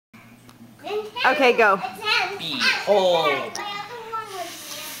Okay, go. Behold.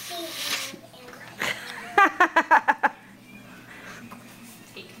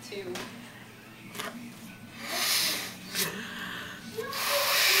 Take two.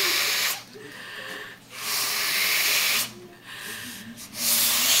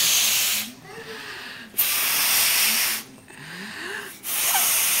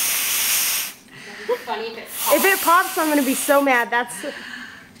 Funny if it pops. I'm gonna be so mad.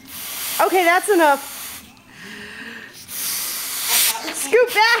 Okay, that's enough.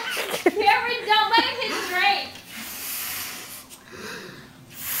 Scoot back. Cameron, don't let him hit Drake.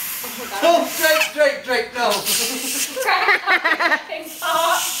 Oh, Drake, no.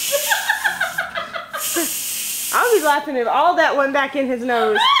 I'll be laughing if all that went back in his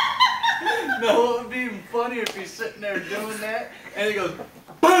nose. No, it would be even funnier if he's sitting there doing that and he goes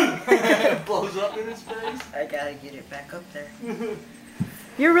boom and it blows up in his face. I gotta get it back up there.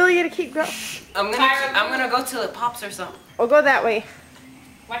 You're really gonna keep going? I'm gonna go till it pops or something. We'll go that way.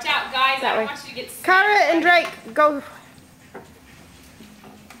 Watch out, guys. That I way. don't want you to get scared. Kara and Drake, go.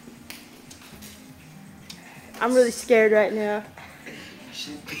 I'm really scared right now.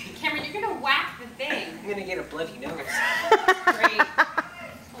 Cameron, you're gonna whack the thing. I'm gonna get a bloody nose. Great.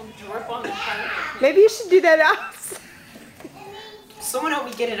 It'll drip on the front of it. Maybe you should do that out. Someone help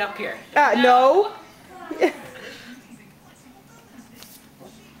me get it up here. No.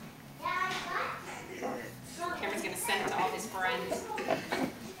 Cameron's gonna send it to all his friends.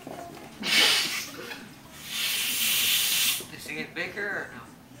 Does it get bigger or no?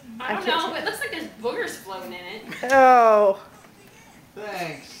 I don't know, but it looks like there's boogers floating in it. Oh.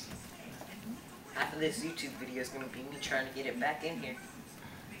 Thanks. After this YouTube video is gonna be me trying to get it back in here.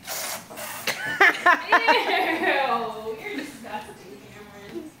 Ew, you're disgusting,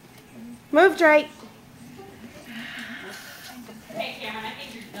 Cameron. Move, Drake. Hey, Cameron, I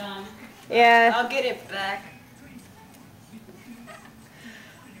think you're done. Yeah. I'll get it back.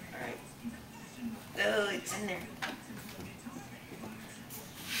 Alright. Oh, it's in there.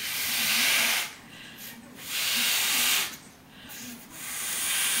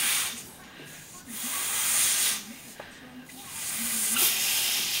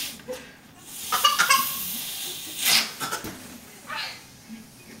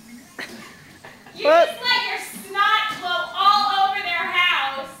 You just let your snot flow all over their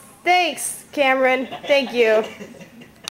house. Thanks, Cameron. Thank you.